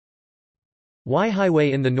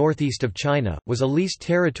Weihaiwei in the northeast of China, was a leased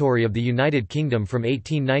territory of the United Kingdom from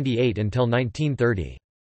 1898 until 1930.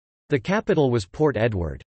 The capital was Port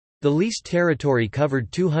Edward. The leased territory covered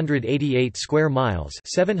 288 square miles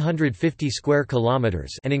 (750 square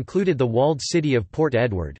kilometers) and included the walled city of Port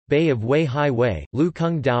Edward, Bay of Weihaiwei,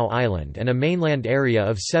 Lukung Dao Island and a mainland area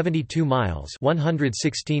of 72 miles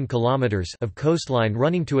 (116 kilometers) of coastline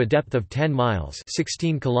running to a depth of 10 miles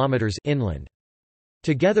 (16 kilometers) inland.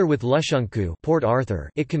 Together with Lushunkou, Port Arthur,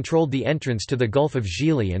 it controlled the entrance to the Gulf of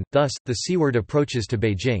Zhili and, thus, the seaward approaches to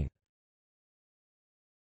Beijing.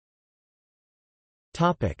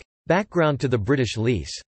 Background to the British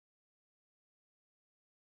lease.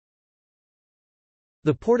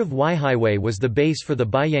 The port of Weihaiwei was the base for the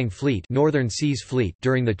Beiyang Fleet, Northern Seas Fleet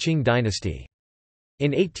during the Qing dynasty.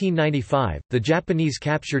 In 1895, the Japanese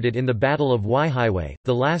captured it in the Battle of Weihaiwei,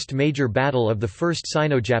 the last major battle of the First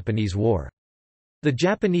Sino-Japanese War. The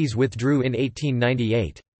Japanese withdrew in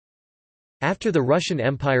 1898. After the Russian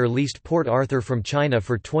Empire leased Port Arthur from China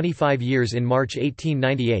for 25 years in March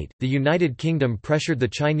 1898, the United Kingdom pressured the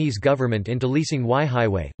Chinese government into leasing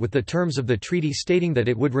Weihaiwei, with the terms of the treaty stating that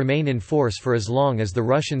it would remain in force for as long as the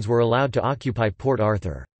Russians were allowed to occupy Port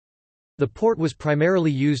Arthur. The port was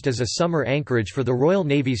primarily used as a summer anchorage for the Royal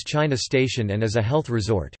Navy's China Station and as a health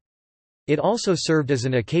resort. It also served as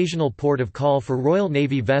an occasional port of call for Royal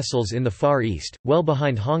Navy vessels in the Far East, well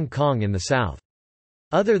behind Hong Kong in the south.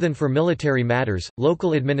 Other than for military matters,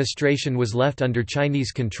 local administration was left under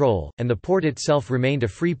Chinese control, and the port itself remained a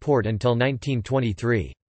free port until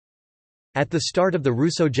 1923. At the start of the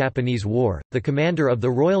Russo-Japanese War, the commander of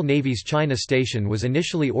the Royal Navy's China Station was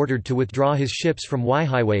initially ordered to withdraw his ships from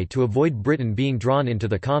Weihaiwei to avoid Britain being drawn into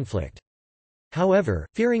the conflict. However,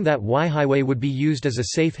 fearing that Weihaiwei would be used as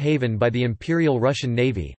a safe haven by the Imperial Russian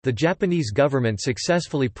Navy, the Japanese government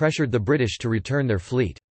successfully pressured the British to return their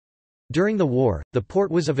fleet. During the war, the port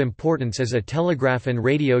was of importance as a telegraph and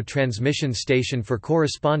radio transmission station for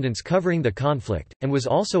correspondence covering the conflict, and was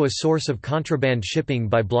also a source of contraband shipping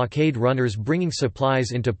by blockade runners bringing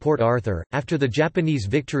supplies into Port Arthur. After the Japanese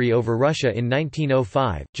victory over Russia in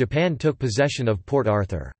 1905, Japan took possession of Port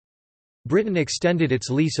Arthur. Britain extended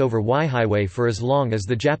its lease over Weihaiwei for as long as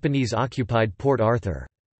the Japanese occupied Port Arthur.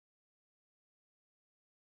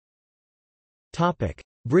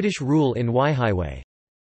 British rule in Weihaiwei.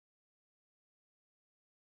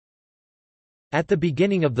 At the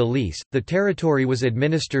beginning of the lease, the territory was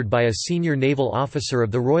administered by a senior naval officer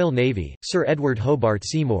of the Royal Navy, Sir Edward Hobart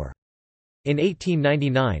Seymour. In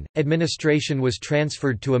 1899, administration was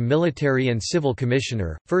transferred to a military and civil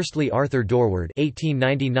commissioner, firstly Arthur Dorward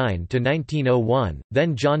 (1899–1901),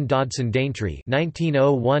 then John Dodson Daintree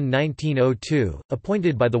 (1901–1902),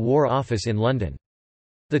 appointed by the War Office in London.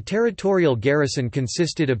 The territorial garrison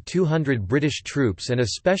consisted of 200 British troops and a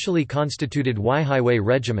specially constituted Weihaiwei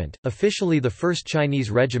Regiment, officially the 1st Chinese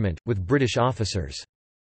Regiment, with British officers.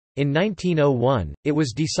 In 1901, it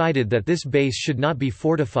was decided that this base should not be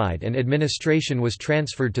fortified and administration was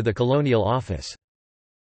transferred to the Colonial Office.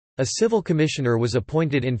 A civil commissioner was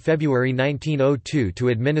appointed in February 1902 to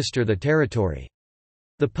administer the territory.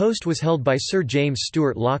 The post was held by Sir James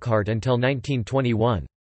Stuart Lockhart until 1921.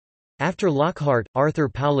 After Lockhart, Arthur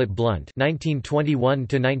Powlett Blunt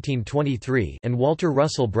 (1921–1923) and Walter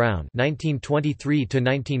Russell Brown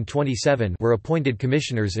 (1923–1927) were appointed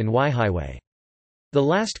commissioners in Weihaiwei. The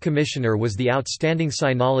last commissioner was the outstanding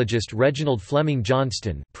sinologist Reginald Fleming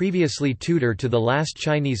Johnston, previously tutor to the last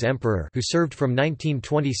Chinese emperor, who served from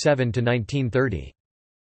 1927 to 1930.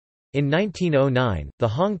 In 1909, the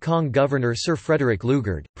Hong Kong governor Sir Frederick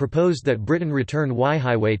Lugard proposed that Britain return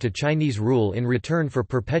Weihaiwei to Chinese rule in return for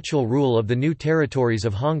perpetual rule of the new territories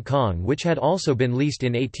of Hong Kong, which had also been leased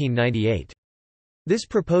in 1898. This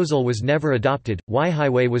proposal was never adopted.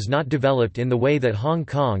 Weihaiwei was not developed in the way that Hong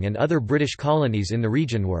Kong and other British colonies in the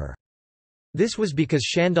region were. This was because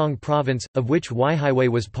Shandong Province, of which Weihaiwei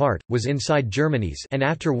was part, was inside Germany's and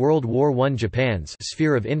after World War I Japan's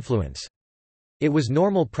sphere of influence. It was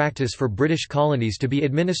normal practice for British colonies to be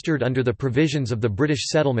administered under the provisions of the British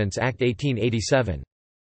Settlements Act 1887.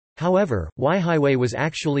 However, Weihaiwei was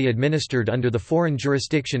actually administered under the Foreign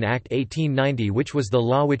Jurisdiction Act 1890, which was the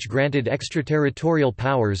law which granted extraterritorial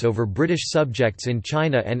powers over British subjects in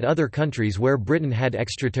China and other countries where Britain had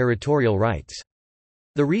extraterritorial rights.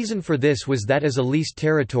 The reason for this was that as a leased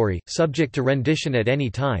territory, subject to rendition at any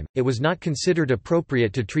time, it was not considered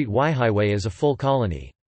appropriate to treat Weihaiwei as a full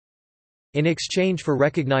colony. In exchange for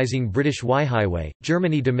recognizing British Weihaiwei,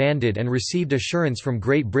 Germany demanded and received assurance from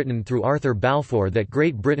Great Britain through Arthur Balfour that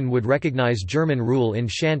Great Britain would recognize German rule in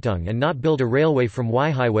Shantung and not build a railway from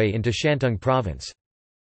Weihaiwei into Shantung Province.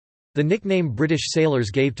 The nickname British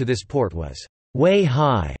sailors gave to this port was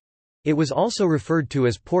Weihaiwei. It was also referred to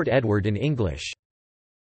as Port Edward in English.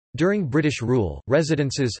 During British rule,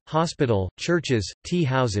 residences, hospital, churches, tea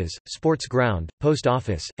houses, sports ground, post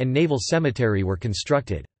office, and naval cemetery were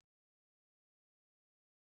constructed.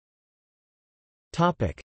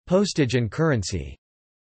 Postage and currency.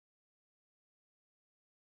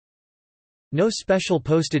 No special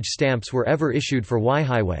postage stamps were ever issued for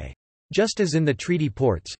Weihaiwei. Just as in the treaty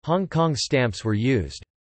ports, Hong Kong stamps were used.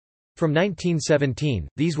 From 1917,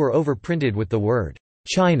 these were overprinted with the word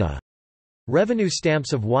China. Revenue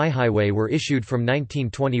stamps of Weihaiwei were issued from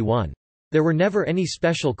 1921. There were never any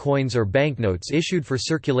special coins or banknotes issued for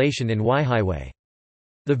circulation in Weihaiwei.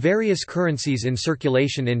 The various currencies in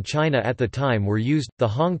circulation in China at the time were used. The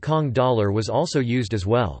Hong Kong dollar was also used as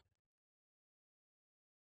well.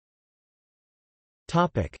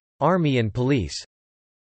 Army and police.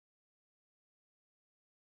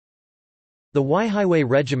 The Weihaiwei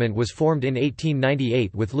Regiment was formed in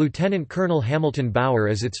 1898 with Lieutenant Colonel Hamilton Bower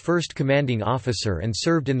as its first commanding officer and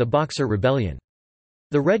served in the Boxer Rebellion.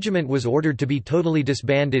 The regiment was ordered to be totally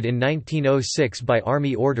disbanded in 1906 by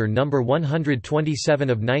Army Order No. 127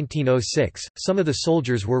 of 1906. Some of the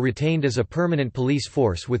soldiers were retained as a permanent police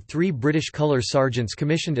force with 3 British colour sergeants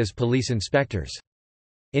commissioned as police inspectors.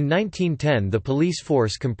 In 1910 the police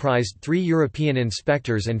force comprised 3 European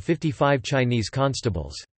inspectors and 55 Chinese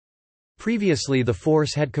constables. Previously the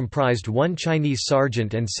force had comprised 1 Chinese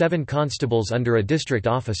sergeant and 7 constables under a district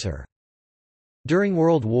officer. During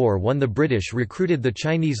World War I the British recruited the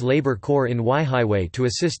Chinese Labour Corps in Weihaiwei to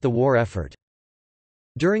assist the war effort.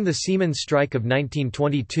 During the Seamen's Strike of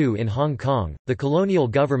 1922 in Hong Kong, the colonial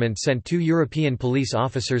government sent 2 European police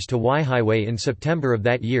officers to Weihaiwei in September of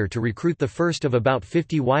that year to recruit the first of about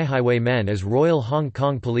 50 Weihaiwei men as Royal Hong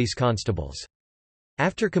Kong Police Constables.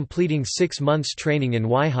 After completing 6 months training in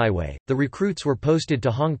Weihaiwei, the recruits were posted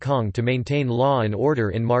to Hong Kong to maintain law and order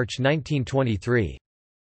in March 1923.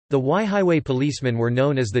 The Weihaiwei policemen were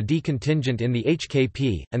known as the D contingent in the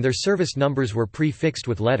HKP, and their service numbers were prefixed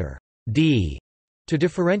with letter D to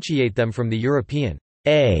differentiate them from the European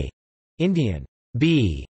A, Indian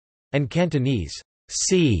B, and Cantonese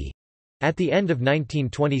C. At the end of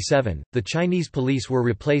 1927, the Chinese police were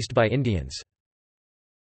replaced by Indians.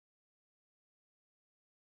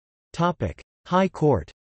 High Court.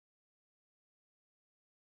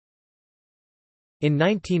 In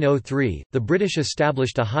 1903, the British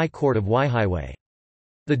established a High Court of Weihaiwei.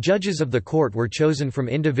 The judges of the court were chosen from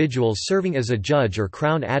individuals serving as a judge or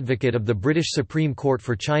Crown Advocate of the British Supreme Court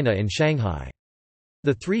for China in Shanghai.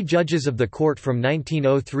 The 3 judges of the court from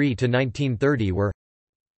 1903 to 1930 were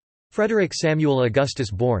Frederick Samuel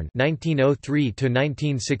Augustus Bourne (1903 to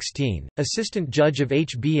 1916), Assistant Judge of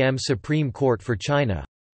HBM Supreme Court for China.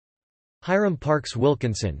 Hiram Parks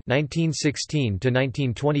Wilkinson (1916 to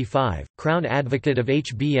 1925), Crown Advocate of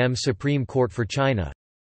HBM Supreme Court for China.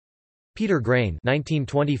 Peter Grain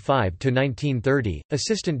 (1925 to 1930),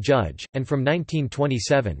 Assistant Judge, and from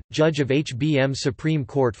 1927, Judge of HBM Supreme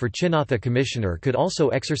Court for Chinatha. Commissioner could also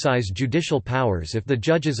exercise judicial powers if the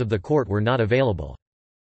judges of the court were not available.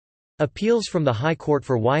 Appeals from the High Court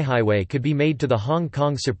for Weihaiwei could be made to the Hong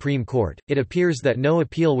Kong Supreme Court. It appears that no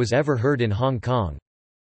appeal was ever heard in Hong Kong.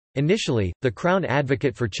 Initially, the Crown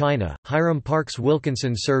Advocate for China, Hiram Parks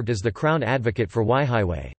Wilkinson, served as the Crown Advocate for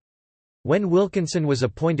Weihaiwei. When Wilkinson was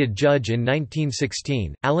appointed judge in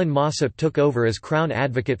 1916, Alan Mossop took over as Crown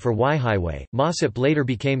Advocate for Weihaiwei. Mossop later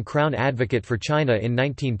became Crown Advocate for China in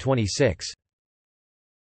 1926.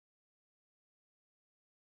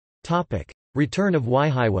 Return of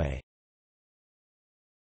Weihaiwei.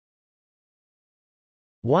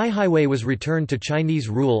 Weihaiwei was returned to Chinese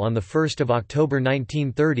rule on 1 October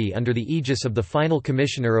 1930 under the aegis of the final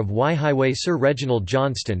commissioner of Weihaiwei, Sir Reginald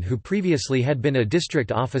Johnston, who previously had been a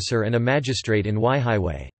district officer and a magistrate in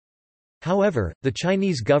Weihaiwei. However, the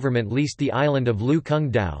Chinese government leased the island of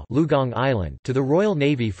Lukung Dao Lugong Island to the Royal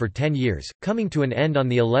Navy for 10 years, coming to an end on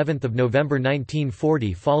of November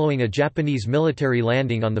 1940 following a Japanese military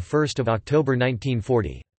landing on 1 October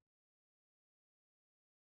 1940.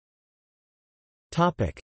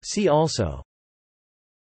 See also: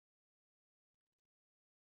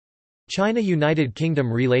 China–United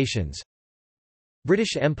Kingdom relations,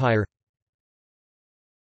 British Empire.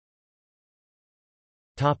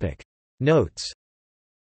 Notes.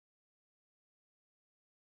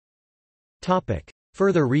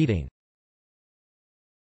 Further reading.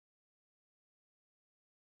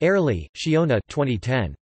 Airlie, Shiona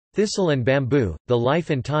 2010. Thistle and Bamboo, The Life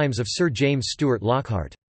and Times of Sir James Stuart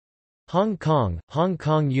Lockhart. Hong Kong, Hong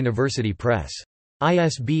Kong University Press.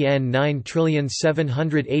 ISBN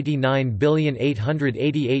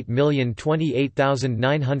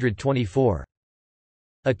 9789888028924.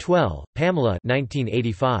 Atwell, Pamela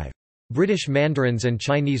 1985. British Mandarins and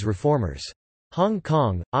Chinese Reformers. Hong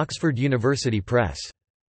Kong, Oxford University Press.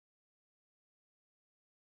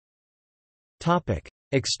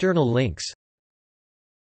 External links.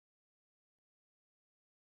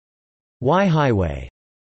 Weihaiwei.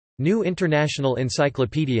 New International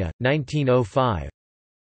Encyclopedia, 1905.